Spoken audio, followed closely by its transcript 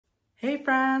Hey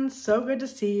friends, so good to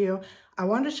see you. I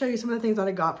wanted to show you some of the things that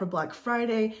I got for Black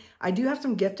Friday. I do have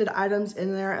some gifted items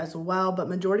in there as well, but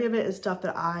majority of it is stuff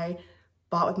that I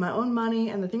bought with my own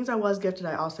money, and the things I was gifted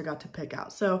I also got to pick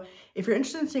out. So if you're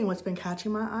interested in seeing what's been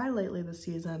catching my eye lately this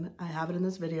season, I have it in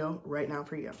this video right now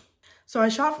for you. So I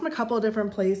shot from a couple of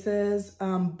different places,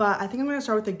 but I think I'm gonna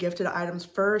start with the gifted items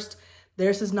first.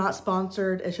 This is not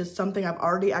sponsored, it's just something I've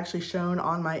already actually shown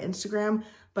on my Instagram,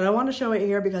 but I want to show it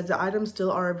here because the items still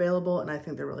are available and I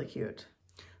think they're really cute.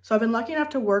 So I've been lucky enough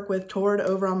to work with Torrid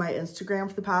over on my Instagram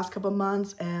for the past couple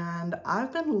months, and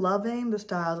I've been loving the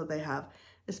styles that they have,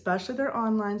 especially their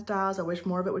online styles. I wish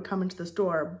more of it would come into the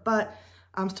store, but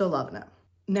I'm still loving it.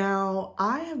 Now,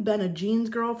 I have been a jeans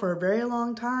girl for a very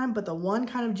long time, but the one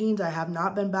kind of jeans I have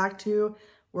not been back to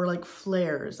were like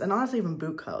flares, and honestly even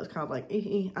boot cut was kind of like,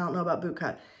 I don't know about boot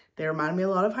cut. They reminded me a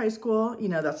lot of high school. You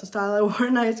know, that's the style I wore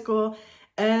in high school.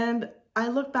 And I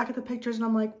look back at the pictures and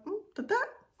I'm like,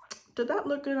 did that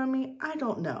look good on me? I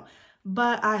don't know.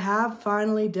 But I have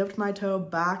finally dipped my toe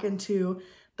back into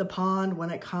the pond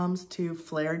when it comes to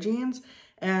flare jeans.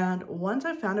 And once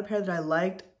I found a pair that I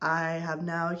liked, I have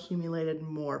now accumulated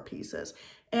more pieces.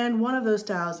 And one of those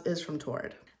styles is from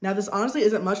Torrid. Now this honestly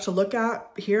isn't much to look at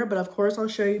here, but of course I'll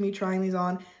show you me trying these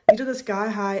on. These are the Sky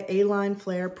High A-Line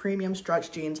Flare Premium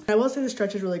Stretch Jeans. I will say the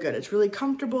stretch is really good. It's really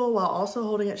comfortable while also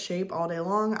holding its shape all day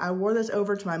long. I wore this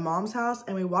over to my mom's house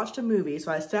and we watched a movie.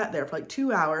 So I sat there for like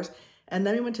 2 hours and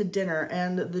then we went to dinner,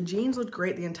 and the jeans looked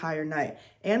great the entire night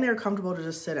and they're comfortable to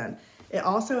just sit in. It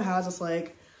also has this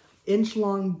like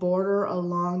inch-long border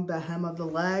along the hem of the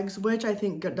legs, which I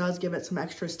think does give it some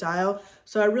extra style.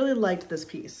 So I really liked this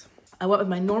piece. I went with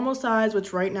my normal size,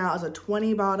 which right now is a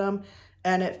 20 bottom,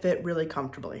 and it fit really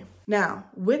comfortably. Now,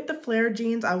 with the flare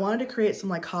jeans, I wanted to create some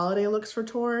like holiday looks for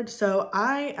Torrid. So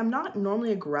I am not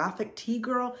normally a graphic tee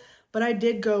girl, but I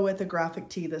did go with a graphic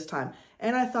tee this time,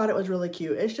 and I thought it was really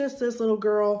cute. It's just this little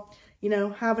girl, you know,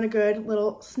 having a good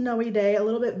little snowy day, a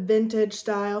little bit vintage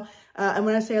style. And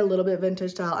when I say a little bit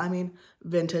vintage style, I mean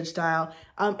vintage style.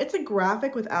 It's a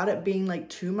graphic without it being like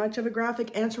too much of a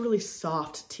graphic, and it's a really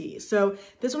soft tee. So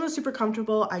this one was super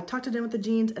comfortable. I tucked it in with the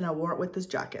jeans and I wore it with this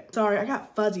jacket. Sorry, I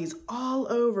got fuzzies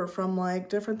all over from like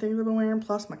different things I've been wearing,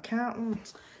 plus my cat.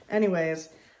 Anyways,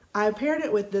 I paired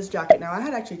it with this jacket. Now, I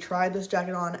had actually tried this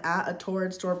jacket on at a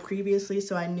Torrid store previously,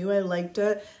 so I knew I liked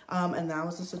it, and that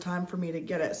was just the time for me to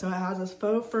get it. So it has this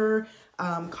faux fur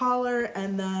collar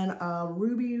and then a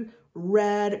ruby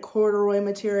red corduroy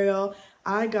material.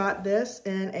 I got this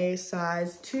in a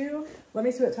size 2. Let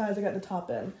me see what size I got the top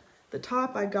in. The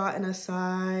top I got in a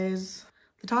size,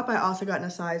 the top I also got in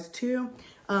a size 2.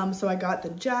 So I got the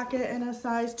jacket in a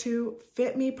size 2,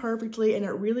 fit me perfectly, and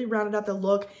it really rounded out the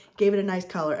look, gave it a nice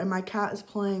color. And my cat is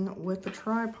playing with the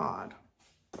tripod.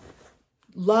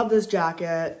 Love this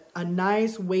jacket, a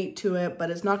nice weight to it, but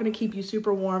it's not gonna keep you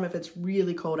super warm if it's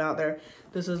really cold out there.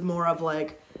 This is more of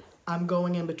like, I'm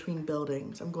going in between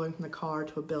buildings. I'm going from the car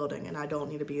to a building and I don't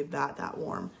need to be that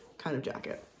warm kind of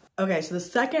jacket. Okay, so the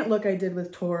second look I did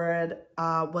with Torrid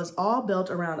was all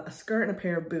built around a skirt and a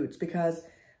pair of boots because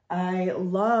I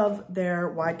love their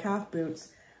wide calf boots.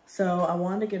 So I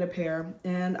wanted to get a pair,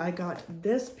 and I got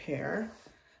this pair,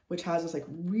 which has this like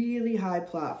really high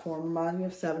platform, reminding me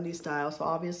of 70s style. So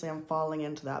obviously I'm falling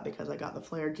into that because I got the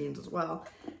flare jeans as well.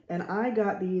 And I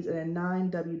got these in a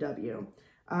 9WW.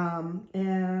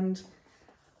 And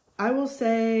I will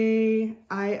say,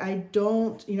 I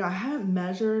don't, you know, I haven't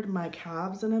measured my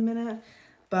calves in a minute,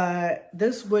 but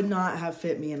this would not have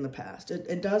fit me in the past.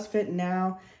 It does fit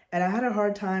now, and I had a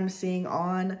hard time seeing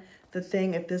on the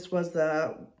thing if this was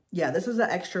the, yeah, this is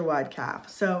the extra wide calf.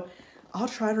 So I'll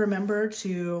try to remember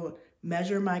to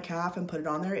measure my calf and put it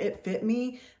on there. It fit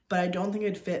me, but I don't think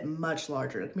it'd fit much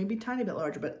larger, like maybe a tiny bit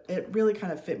larger, but it really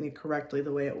kind of fit me correctly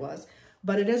the way it was.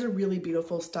 But it is a really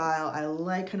beautiful style. I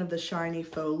like kind of the shiny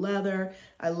faux leather.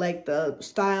 I like the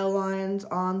style lines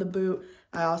on the boot.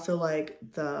 I also like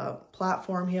the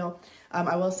platform heel.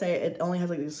 I will say it only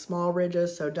has like these small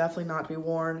ridges, so definitely not to be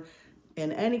worn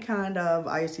in any kind of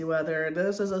icy weather.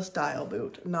 This is a style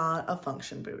boot, not a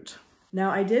function boot.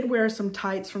 Now, I did wear some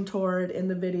tights from Torrid in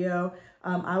the video.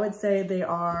 I would say they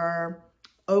are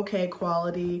okay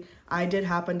quality. I did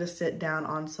happen to sit down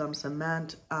on some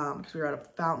cement because we were at a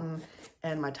fountain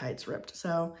and my tights ripped.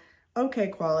 So okay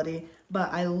quality,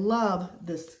 but I love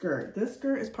this skirt. This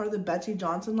skirt is part of the Betsey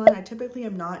Johnson line. I typically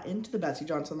am not into the Betsey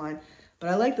Johnson line, but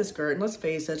I like the skirt, and let's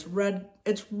face it,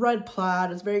 it's red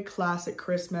plaid. It's very classic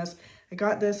Christmas. I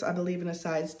got this, I believe, in a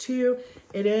size 2.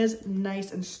 It is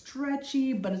nice and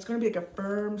stretchy, but it's gonna be like a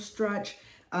firm stretch.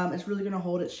 It's really gonna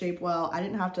hold its shape well. I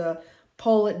didn't have to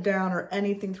pull it down or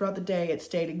anything throughout the day. It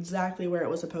stayed exactly where it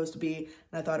was supposed to be,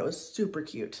 and I thought it was super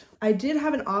cute. I did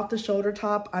have an off-the-shoulder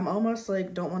top. I'm almost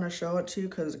like don't want to show it to you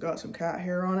because it got some cat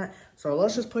hair on it. So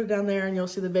let's just put it down there and you'll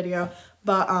see the video.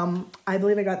 But I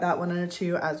believe I got that one in a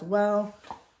 2 as well.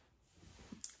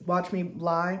 Watch me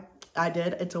lie. I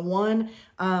did. It's a 1.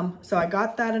 So I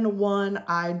got that in a 1.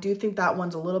 I do think that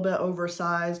one's a little bit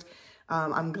oversized.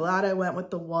 I'm glad I went with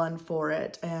the 1 for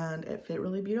it, and it fit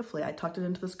really beautifully. I tucked it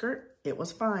into the skirt. It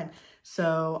was fine.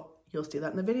 So you'll see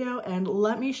that in the video. And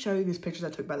let me show you these pictures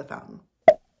I took by the fountain.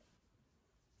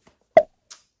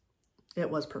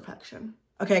 It was perfection.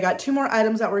 Okay, I got 2 more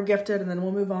items that were gifted and then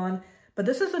we'll move on. But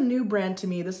this is a new brand to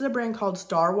me. This is a brand called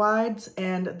Starwides,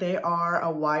 and they are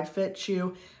a wide fit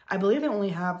shoe. I believe they only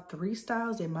have 3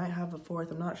 styles. They might have a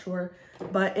 4th, I'm not sure.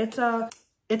 But it's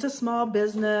a small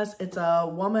business. It's a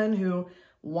woman who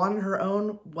wanted her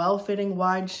own well-fitting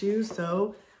wide shoes.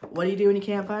 So what do you do when you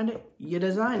can't find it? You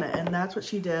design it. And that's what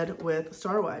she did with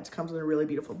Starwides. Comes in a really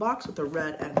beautiful box with a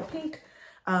red and a pink.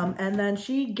 And then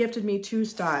she gifted me 2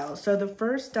 styles. So the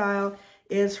first style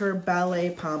is her Ballet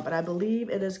pump, and I believe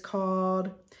it is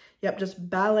called, yep, just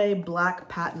Ballet black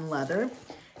patent leather.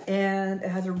 And it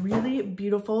has a really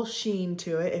beautiful sheen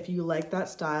to it. If you like that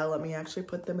style, let me actually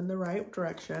put them in the right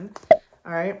direction.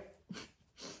 All right.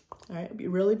 All right,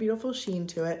 really beautiful sheen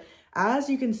to it. As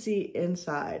you can see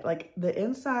inside, like the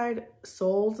inside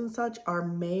soles and such are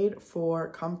made for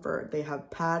comfort. They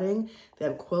have padding, they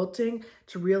have quilting.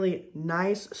 It's really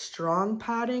nice, strong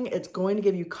padding. It's going to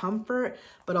give you comfort,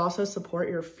 but also support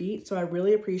your feet. So I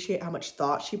really appreciate how much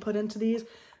thought she put into these.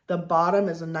 The bottom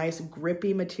is a nice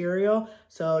grippy material,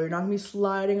 so you're not gonna be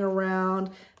sliding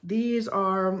around. These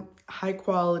are high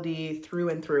quality through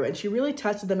and through, and she really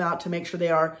tested them out to make sure they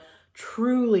are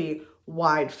truly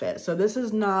wide fit. So this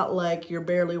is not like your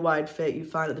barely wide fit you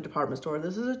find at the department store.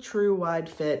 This is a true wide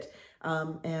fit,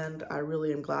 and I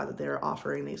really am glad that they're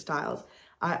offering these styles.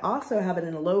 I also have it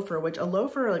in a loafer, which a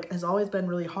loafer like has always been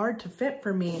really hard to fit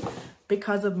for me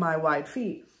because of my wide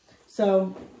feet.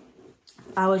 So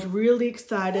I was really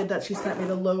excited that she sent me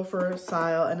the loafer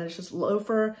style, and it's just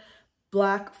loafer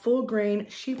black full grain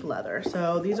sheep leather.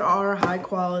 So these are high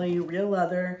quality real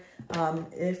leather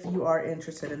if you are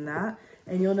interested in that.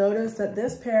 And you'll notice that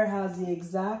this pair has the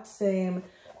exact same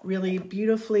really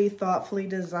beautifully, thoughtfully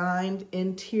designed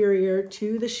interior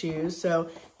to the shoes. So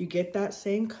you get that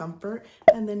same comfort,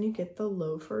 and then you get the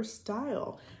loafer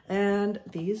style. And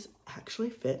these actually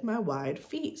fit my wide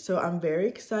feet. So I'm very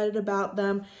excited about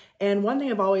them. And one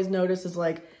thing I've always noticed is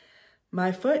like,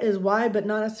 my foot is wide, but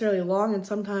not necessarily long. And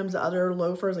sometimes the other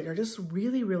loafers like are just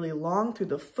really, really long through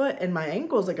the foot, and my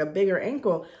ankle is like a bigger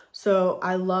ankle. So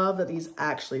I love that these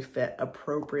actually fit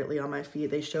appropriately on my feet.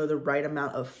 They show the right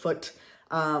amount of foot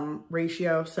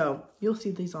ratio. So you'll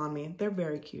see these on me. They're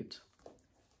very cute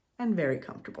and very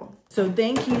comfortable. So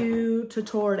thank you to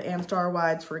Torrid and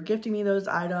Starwides for gifting me those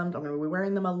items. I'm gonna be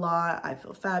wearing them a lot. I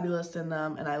feel fabulous in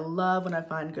them, and I love when I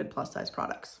find good plus size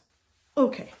products.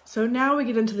 Okay, so now we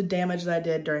get into the damage that I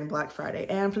did during Black Friday.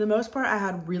 And for the most part, I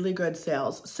had really good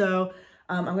sales. So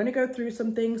I'm gonna go through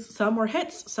some things. Some were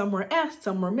hits, some were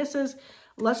some were misses.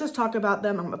 Let's just talk about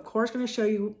them. I'm of course gonna show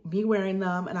you me wearing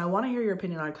them, and I wanna hear your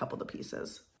opinion on a couple of the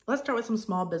pieces. Let's start with some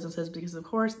small businesses because of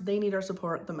course they need our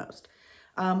support the most.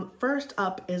 First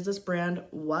up is this brand,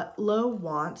 What Lo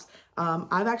Wants.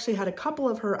 I've actually had a couple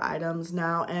of her items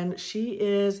now, and she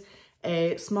is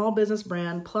a small business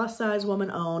brand, plus size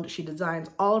woman owned. She designs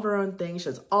all of her own things. She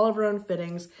has all of her own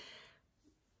fittings.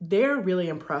 They're really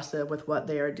impressive with what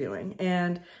they are doing.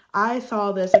 And I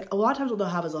saw this, like a lot of times what they'll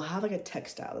have like a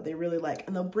textile that they really like,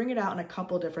 and they'll bring it out in a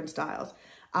couple different styles.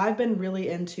 I've been really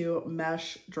into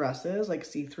mesh dresses, like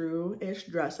see-through-ish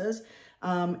dresses.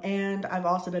 And I've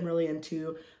also been really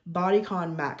into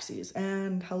bodycon maxis,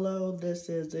 and hello, this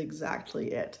is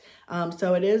exactly it.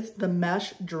 So it is the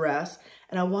mesh dress,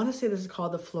 and I want to say this is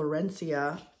called the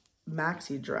Florencia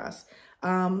maxi dress.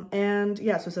 And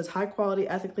yeah, so it says high quality,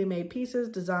 ethically made pieces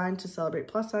designed to celebrate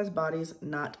plus size bodies,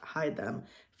 not hide them.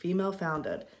 Female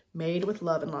founded, made with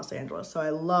love in Los Angeles. So I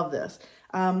love this.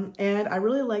 And I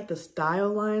really like the style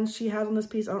lines she has on this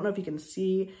piece. I don't know if you can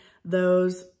see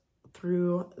those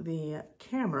through the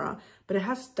camera, but it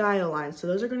has style lines. So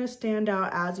those are going to stand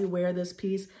out as you wear this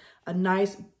piece. A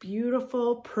nice,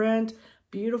 beautiful print,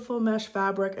 beautiful mesh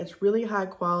fabric. It's really high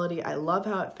quality. I love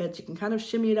how it fits. You can kind of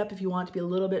shimmy it up if you want it to be a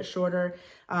little bit shorter.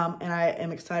 And I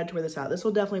am excited to wear this out. This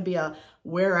will definitely be a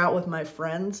wear out with my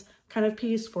friends kind of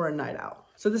piece for a night out.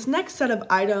 So this next set of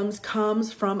items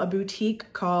comes from a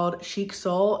boutique called Chic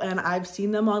Soul, and I've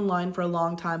seen them online for a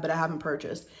long time, but I haven't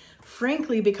purchased.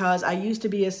 frankly, because I used to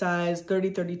be a size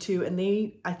 30, 32, and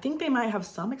I think they might have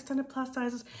some extended plus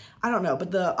sizes. I don't know,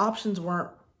 but the options weren't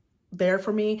there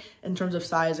for me in terms of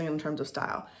sizing and in terms of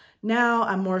style. Now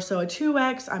I'm more so a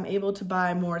 2X. I'm able to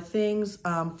buy more things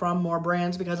from more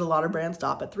brands because a lot of brands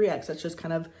stop at 3X. That's just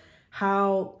kind of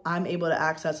how I'm able to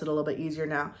access it a little bit easier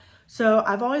now. So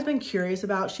I've always been curious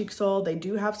about Chic Soul. They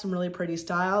do have some really pretty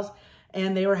styles,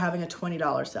 and they were having a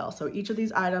 $20 sale. So each of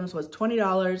these items was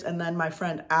 $20, and then my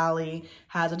friend Allie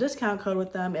has a discount code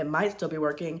with them. It might still be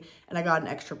working, and I got an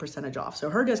extra percentage off. So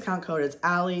her discount code is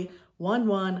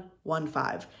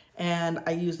Allie1115, and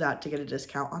I use that to get a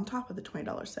discount on top of the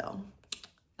 $20 sale.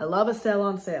 I love a sale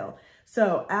on sale.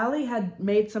 So Allie had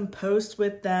made some posts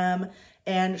with them,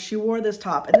 and she wore this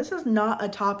top. And this is not a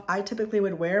top I typically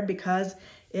would wear because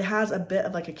it has a bit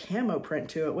of like a camo print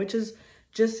to it, which is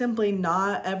just simply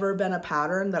not ever been a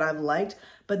pattern that I've liked.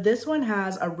 But this one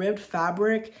has a ribbed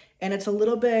fabric, and it's a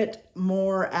little bit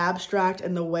more abstract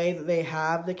in the way that they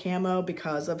have the camo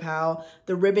because of how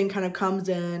the ribbing kind of comes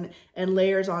in and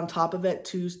layers on top of it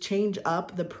to change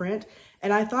up the print.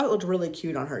 And I thought it looked really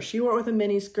cute on her. She wore it with a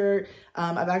mini skirt.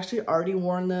 I've actually already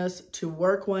worn this to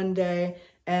work one day,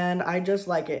 and I just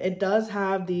like it. It does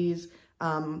have these,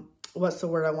 what's the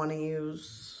word I want to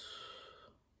use?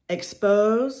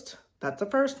 Exposed. That's the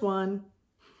first one.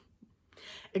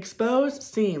 Exposed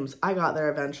seams. I got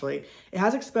there eventually. It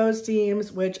has exposed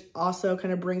seams, which also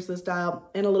kind of brings the style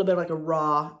in a little bit of like a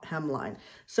raw hemline.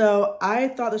 So I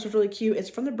thought this was really cute. It's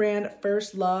from the brand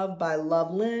First Love by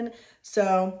Lovelyn.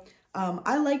 So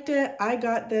I liked it. I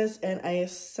got this in a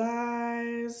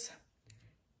size,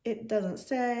 it doesn't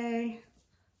say,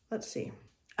 let's see.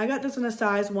 I got this in a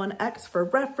size 1X for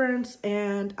reference,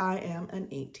 and I am an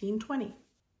 18-20.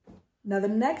 Now the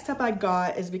next top I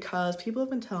got is because people have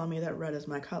been telling me that red is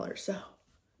my color, so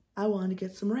I wanted to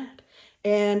get some red.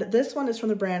 And this one is from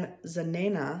the brand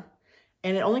Zanena,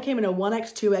 and it only came in a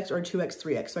 1X, 2X, or 2X,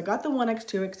 3X. So I got the 1X,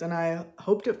 2X, and I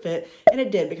hoped it fit, and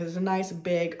it did because it's a nice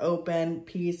big open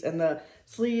piece, and the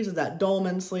sleeves is that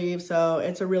dolman sleeve, so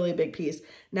it's a really big piece.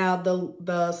 Now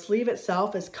the sleeve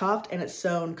itself is cuffed, and it's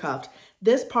sewn cuffed.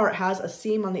 This part has a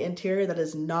seam on the interior that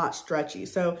is not stretchy,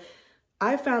 so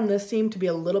I found this seam to be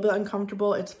a little bit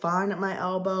uncomfortable. It's fine at my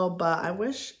elbow, but I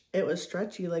wish it was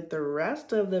stretchy like the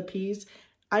rest of the piece.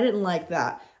 I didn't like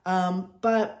that,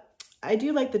 but I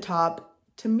do like the top.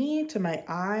 To me, to my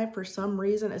eye, for some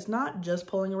reason, it's not just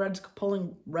pulling red, it's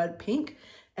pulling red pink.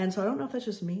 And so I don't know if that's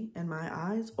just me and my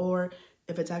eyes or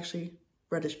if it's actually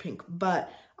reddish pink,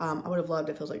 but I would have loved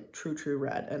if it was like true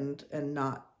red and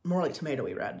not more like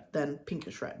tomatoey red than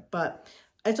pinkish red. But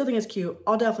I still think it's cute.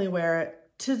 I'll definitely wear it.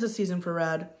 'Tis the season for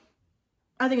red.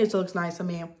 I think it still looks nice on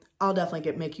me. I'll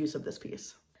definitely make use of this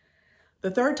piece.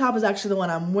 The third top is actually the one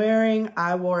I'm wearing.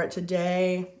 I wore it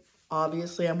today.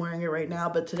 Obviously, I'm wearing it right now,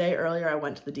 but today earlier I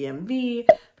went to the DMV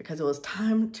because it was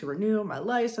time to renew my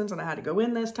license and I had to go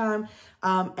in this time.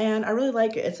 And I really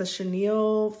like it. It's a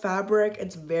chenille fabric.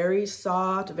 It's very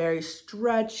soft, very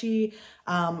stretchy.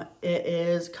 It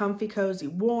is comfy, cozy,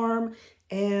 warm,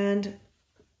 and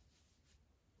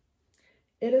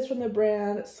it is from the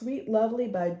brand Sweet Lovely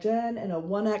by Jen in a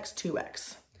 1X,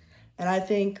 2X. And I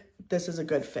think this is a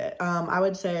good fit. I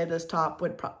would say this top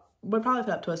would probably fit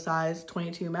up to a size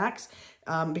 22 max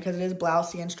because it is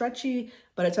blousey and stretchy,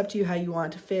 but it's up to you how you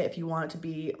want it to fit. If you want it to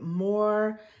be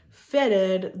more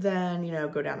fitted, then, you know,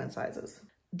 go down in sizes.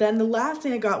 Then the last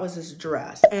thing I got was this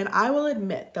dress. And I will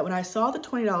admit that when I saw the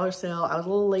 $20 sale, I was a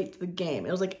little late to the game.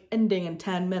 It was like ending in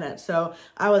 10 minutes. So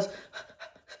I was,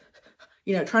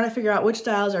 you know, trying to figure out which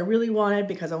styles I really wanted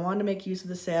because I wanted to make use of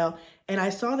the sale. And I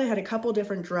saw they had a couple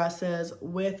different dresses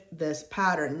with this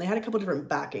pattern. They had a couple different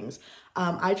backings.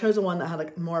 I chose the one that had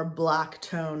like more black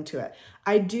tone to it.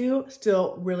 I do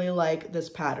still really like this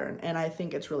pattern and I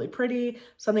think it's really pretty,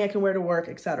 something I can wear to work,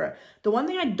 etc. The one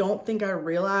thing I don't think I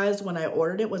realized when I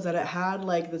ordered it was that it had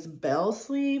like this bell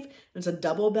sleeve. It's a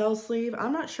double bell sleeve.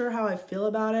 I'm not sure how I feel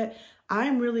about it.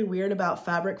 I'm really weird about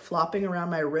fabric flopping around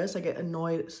my wrist. I get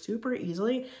annoyed super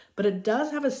easily, but it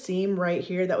does have a seam right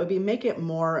here that would make it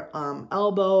more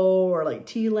elbow or like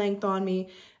T length on me.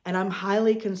 And I'm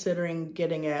highly considering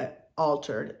getting it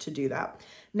altered to do that.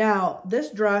 Now,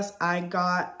 this dress I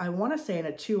got, I want to say in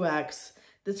a 2X.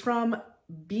 This is from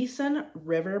Beeson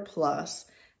River Plus,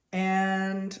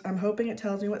 and I'm hoping it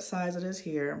tells me what size it is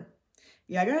here.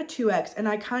 Yeah, I got a 2X, and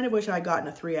I kind of wish I had gotten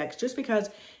a 3X just because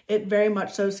it very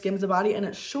much so skims the body, and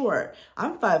it's short.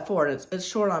 I'm 5'4", and it's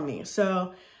short on me.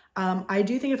 So I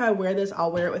do think if I wear this,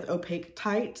 I'll wear it with opaque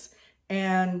tights,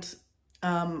 and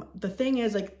The thing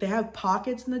is, like, they have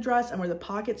pockets in the dress, and where the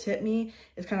pockets hit me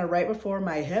is kind of right before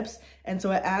my hips, and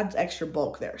so it adds extra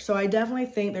bulk there. So I definitely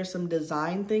think there's some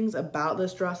design things about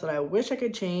this dress that I wish I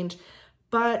could change,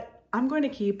 but I'm going to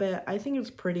keep it. I think it's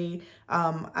pretty.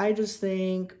 I just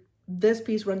think this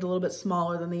piece runs a little bit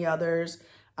smaller than the others.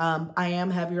 I am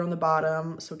heavier on the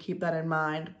bottom, so keep that in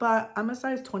mind, but I'm a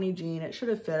size 20 jean. It should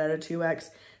have fit at a 2X,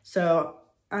 so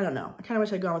I don't know. I kind of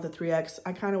wish I'd gone with a 3X.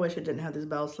 I kind of wish it didn't have these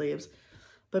bell sleeves.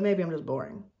 But maybe I'm just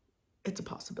boring. It's a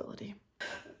possibility.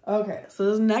 Okay, so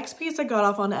this next piece I got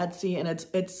off on Etsy, and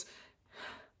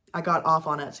I got off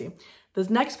on Etsy. This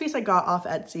next piece I got off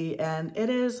Etsy, and it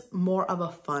is more of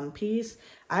a fun piece.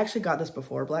 I actually got this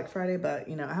before Black Friday, but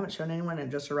you know, I haven't shown anyone, and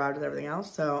it just arrived with everything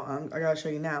else, so I gotta show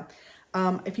you now.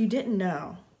 If you didn't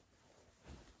know,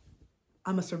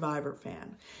 I'm a Survivor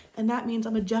fan, and that means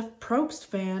I'm a Jeff Probst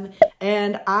fan,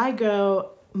 and I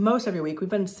go most every week. We've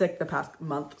been sick the past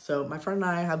month, so my friend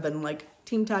and I have been like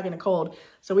team tagging a cold,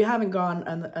 so we haven't gone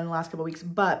in the last couple of weeks,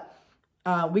 but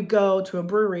we go to a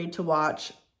brewery to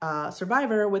watch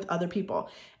Survivor with other people,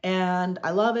 and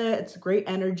I love it. It's great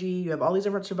energy. You have all these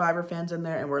different Survivor fans in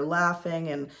there, and we're laughing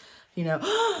and, you know,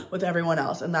 with everyone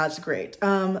else, and that's great.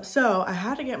 So I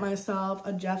had to get myself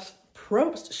a Jeff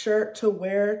Probst shirt to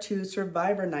wear to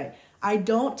Survivor night. I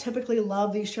don't typically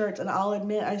love these shirts, and I'll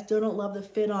admit I still don't love the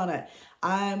fit on it.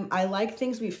 I like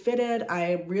things to be fitted.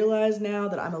 I realize now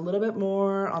that I'm a little bit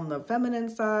more on the feminine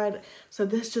side, so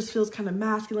this just feels kind of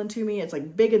masculine to me. It's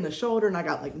like big in the shoulder, and I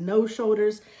got like no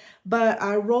shoulders, but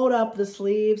I rolled up the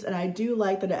sleeves, and I do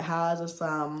like that it has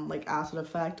some like acid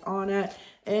effect on it,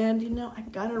 and you know, I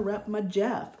gotta rep my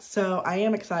Jeff, so I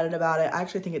am excited about it. I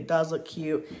actually think it does look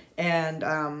cute, and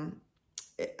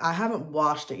I haven't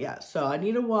washed it yet, so I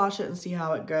need to wash it and see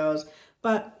how it goes,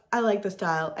 but I like the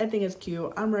style. I think it's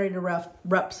cute. I'm ready to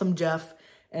rep some Jeff,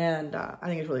 and I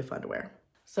think it's really fun to wear.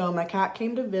 So my cat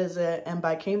came to visit, and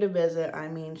by came to visit, I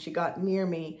mean she got near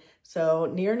me. So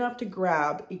near enough to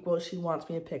grab equals she wants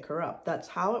me to pick her up. That's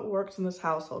how it works in this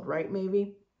household, right,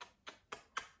 maybe?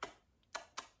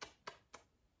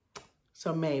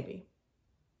 So maybe.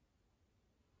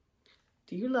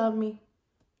 Do you love me?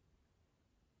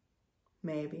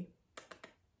 Maybe.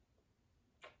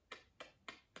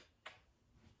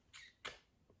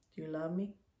 Do you love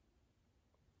me?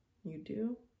 You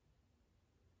do?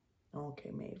 Okay,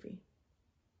 maybe.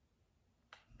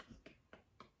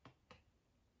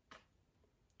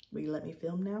 Will you let me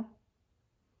film now?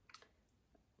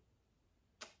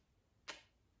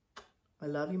 I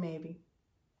love you, maybe.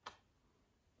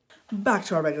 Back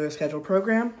to our regular scheduled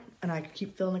program, and I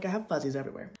keep feeling like I have fuzzies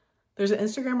everywhere. There's an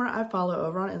Instagrammer I follow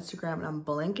over on Instagram, and I'm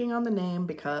blanking on the name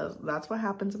because that's what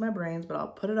happens in my brains, but I'll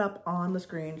put it up on the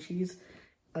screen. She's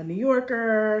a New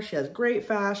Yorker, she has great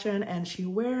fashion, and she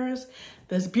wears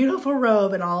this beautiful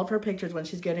robe in all of her pictures when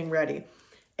she's getting ready.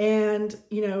 And,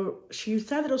 you know, she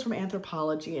said that it was from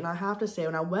Anthropologie, and I have to say,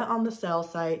 when I went on the sale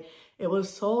site, it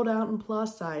was sold out in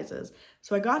plus sizes.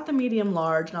 So I got the medium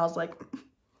large, and I was like,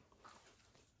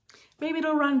 maybe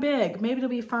it'll run big, maybe it'll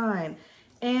be fine.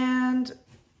 And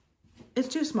it's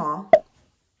too small.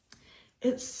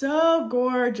 It's so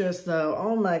gorgeous though.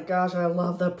 Oh my gosh, I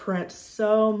love the print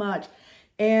so much.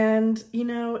 And, you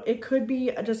know, it could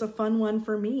be just a fun one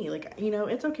for me. Like, you know,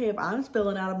 it's okay if I'm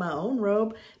spilling out of my own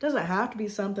robe. It doesn't have to be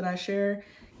something I share,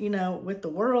 you know, with the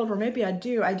world, or maybe I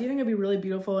do. I do think it'd be really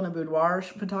beautiful in a boudoir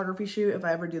photography shoot if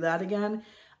I ever do that again.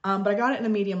 But I got it in a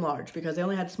medium large because they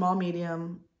only had small,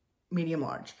 medium, medium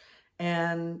large.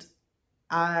 And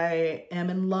I am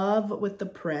in love with the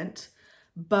print,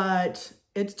 but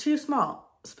it's too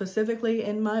small, specifically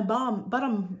in my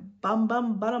bottom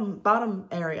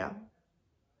area.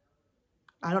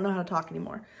 I don't know how to talk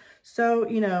anymore. So,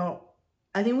 you know,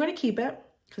 I think I'm going to keep it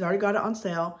because I already got it on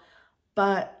sale,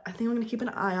 but I think I'm going to keep an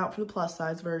eye out for the plus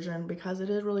size version because it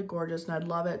is really gorgeous and I'd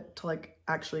love it to like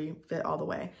actually fit all the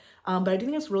way. But I do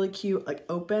think it's really cute, like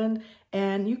open,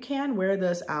 and you can wear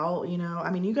this out, you know. I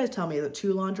mean, you guys tell me, is it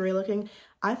too lingerie looking?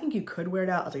 I think you could wear it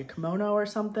out as like a kimono or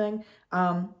something.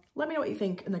 Let me know what you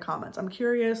think in the comments. I'm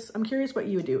curious what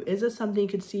you would do. Is this something you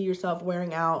could see yourself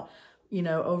wearing out, you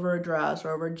know, over a dress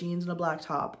or over jeans and a black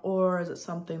top? Or is it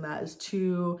something that is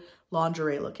too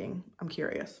lingerie looking? I'm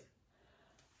curious.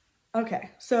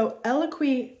 Okay, so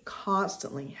Eloquii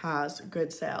constantly has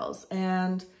good sales,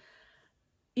 and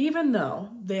even though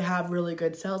they have really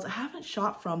good sales, I haven't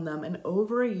shopped from them in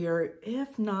over a year,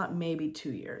 if not maybe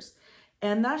 2 years.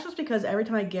 And that's just because every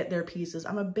time I get their pieces,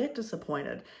 I'm a bit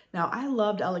disappointed. Now, I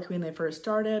loved Eloquii when they first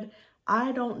started.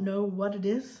 I don't know what it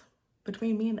is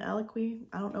between me and Eloquii.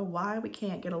 I don't know why we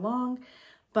can't get along,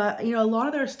 But, you know, a lot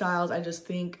of their styles, I just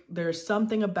think there's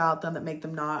something about them that make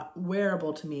them not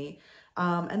wearable to me.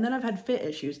 And then I've had fit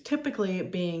issues, typically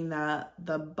being that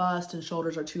the bust and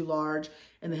shoulders are too large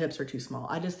and the hips are too small.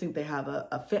 I just think they have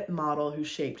a fit model who's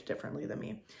shaped differently than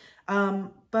me.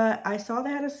 But I saw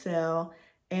they had a sale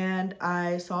and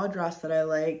I saw a dress that I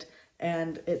liked,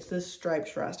 and it's this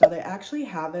striped dress. Now they actually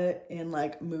have it in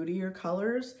like moodier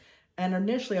colors. And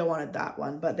initially I wanted that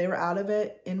one, but they were out of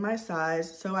it in my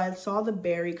size. So I saw the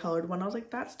berry colored one. I was like,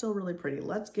 that's still really pretty.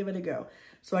 Let's give it a go.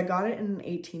 So I got it in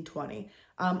 1820.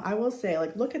 I will say,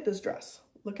 like, look at this dress.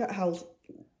 Look at how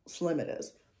slim it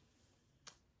is.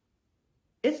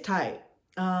 It's tight.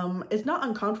 It's not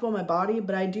uncomfortable on my body,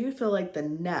 but I do feel like the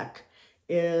neck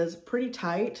is pretty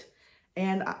tight.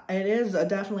 And it is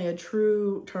definitely a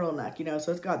true turtleneck, you know,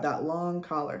 so it's got that long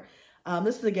collar.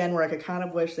 This is again where I could kind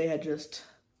of wish they had just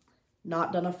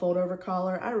not done a fold over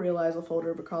collar. I realize a fold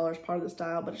over collar is part of the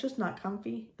style, but it's just not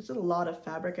comfy. It's just a lot of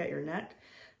fabric at your neck.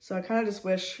 So I kind of just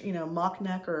wish, you know, mock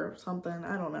neck or something.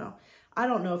 I don't know. I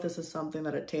don't know if this is something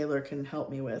that a tailor can help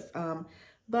me with.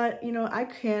 But, you know, I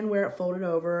can wear it folded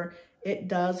over. It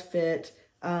does fit.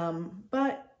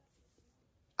 But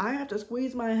I have to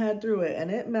squeeze my head through it, and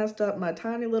it messed up my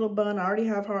tiny little bun. I already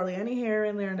have hardly any hair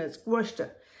in there, and it squished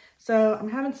it. So I'm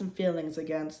having some feelings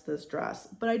against this dress,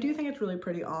 but I do think it's really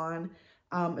pretty on.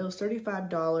 It was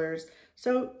 $35.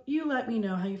 So you let me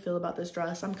know how you feel about this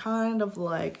dress. I'm kind of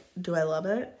like, do I love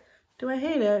it? Do I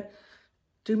hate it?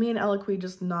 Do me and Eloquii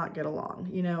just not get along?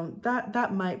 You know,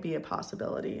 that might be a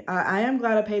possibility. I am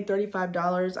glad I paid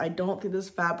 $35. I don't think this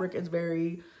fabric is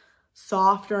very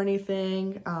soft or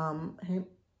anything.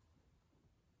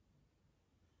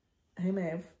 Hey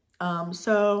Maeve.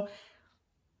 So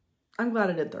I'm glad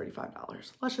I did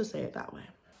 $35. Let's just say it that way.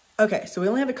 Okay, so we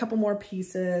only have a couple more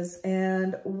pieces,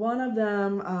 and one of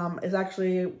them is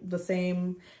actually the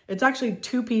same. It's actually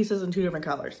two pieces in two different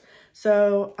colors.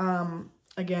 So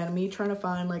again, me trying to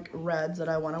find like reds that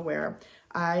I want to wear.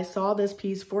 I saw this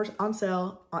piece on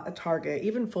sale at Target.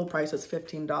 Even full price was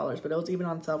 $15, but it was even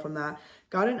on sale from that.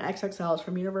 Got an XXL. It's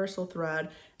from Universal Thread,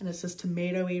 and it's this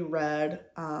tomatoey red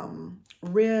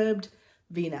ribbed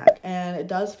V-neck, and it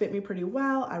does fit me pretty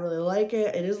well. I really like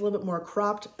it. It is a little bit more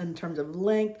cropped in terms of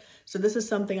length, so this is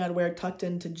something I'd wear tucked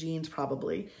into jeans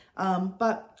probably.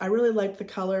 But I really liked the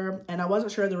color, and I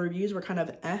wasn't sure. The reviews were kind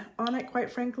of on it, quite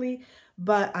frankly,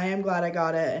 but I am glad I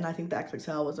got it, and I think the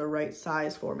XXL was the right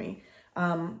size for me.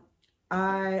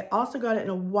 I also got it in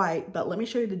a white, but let me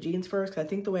show you the jeans first, because I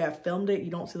think the way I filmed it,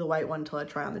 you don't see the white one until I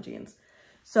try on the jeans.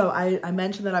 So I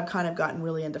mentioned that I've kind of gotten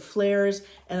really into flares,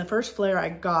 and the first flare I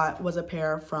got was a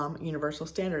pair from Universal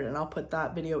Standard, and I'll put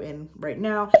that video in right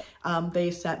now. They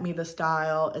sent me the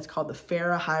style. It's called the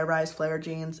Farrah High Rise Flare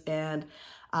Jeans, and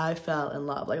I fell in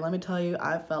love. Like, let me tell you,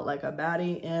 I felt like a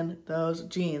baddie in those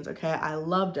jeans, okay? I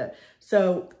loved it.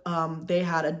 So they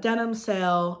had a denim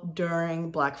sale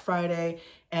during Black Friday,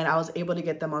 and I was able to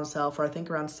get them on sale for I think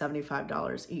around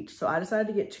 $75 each. So I decided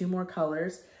to get two more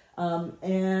colors.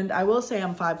 And I will say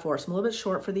I'm 5'4", so I'm a little bit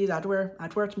short for these. I have to wear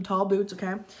some tall boots,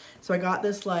 okay? So I got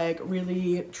this like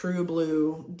really true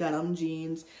blue denim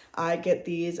jeans. I get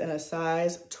these in a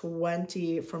size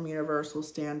 20 from Universal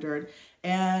Standard,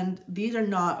 and these are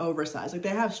not oversized. Like, they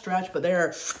have stretch, but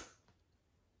they're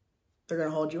gonna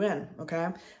hold you in, okay?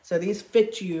 So these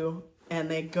fit you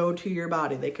and they go to your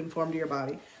body. They conform to your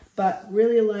body. But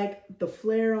really like the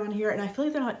flare on here, and I feel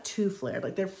like they're not too flared.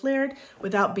 Like, they're flared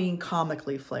without being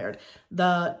comically flared.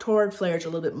 The Torrid flares are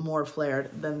a little bit more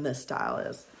flared than this style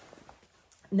is.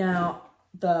 Now,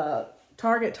 the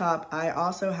Target top I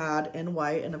also had in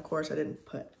white, and of course I didn't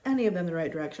put any of them in the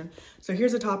right direction. So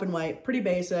here's a top in white, pretty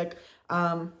basic.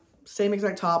 Same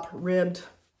exact top, ribbed,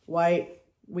 white,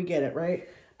 we get it, right?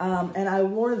 And I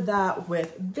wore that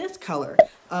with this color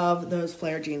of those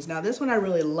flare jeans. Now, this one I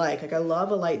really like. I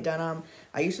love a light denim.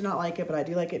 I used to not like it, but I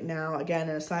do like it now. Again,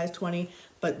 in a size 20.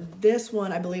 But this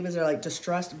one, I believe, is their like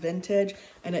distressed vintage,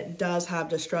 and it does have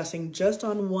distressing just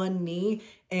on one knee,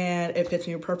 and it fits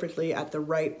me perfectly at the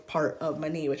right part of my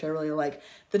knee, which I really like.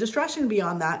 The distressing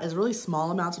beyond that is really small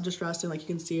amounts of distressing. Like, you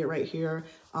can see it right here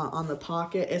on the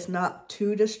pocket. It's not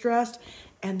too distressed.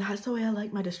 And that's the way I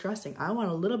like my distressing. I want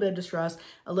a little bit of distress,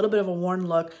 a little bit of a worn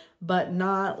look, but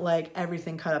not like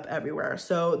everything cut up everywhere.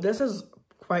 So this is,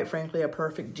 quite frankly, a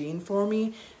perfect jean for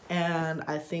me. And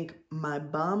I think my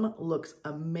bum looks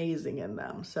amazing in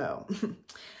them. So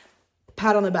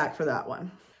pat on the back for that one.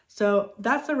 So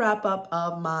that's the wrap up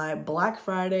of my Black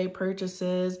Friday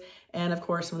purchases. And of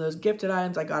course, some of those gifted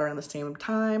items I got around the same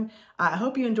time. I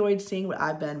hope you enjoyed seeing what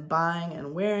I've been buying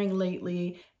and wearing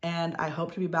lately. And I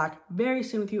hope to be back very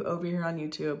soon with you over here on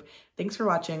YouTube. Thanks for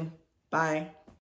watching. Bye.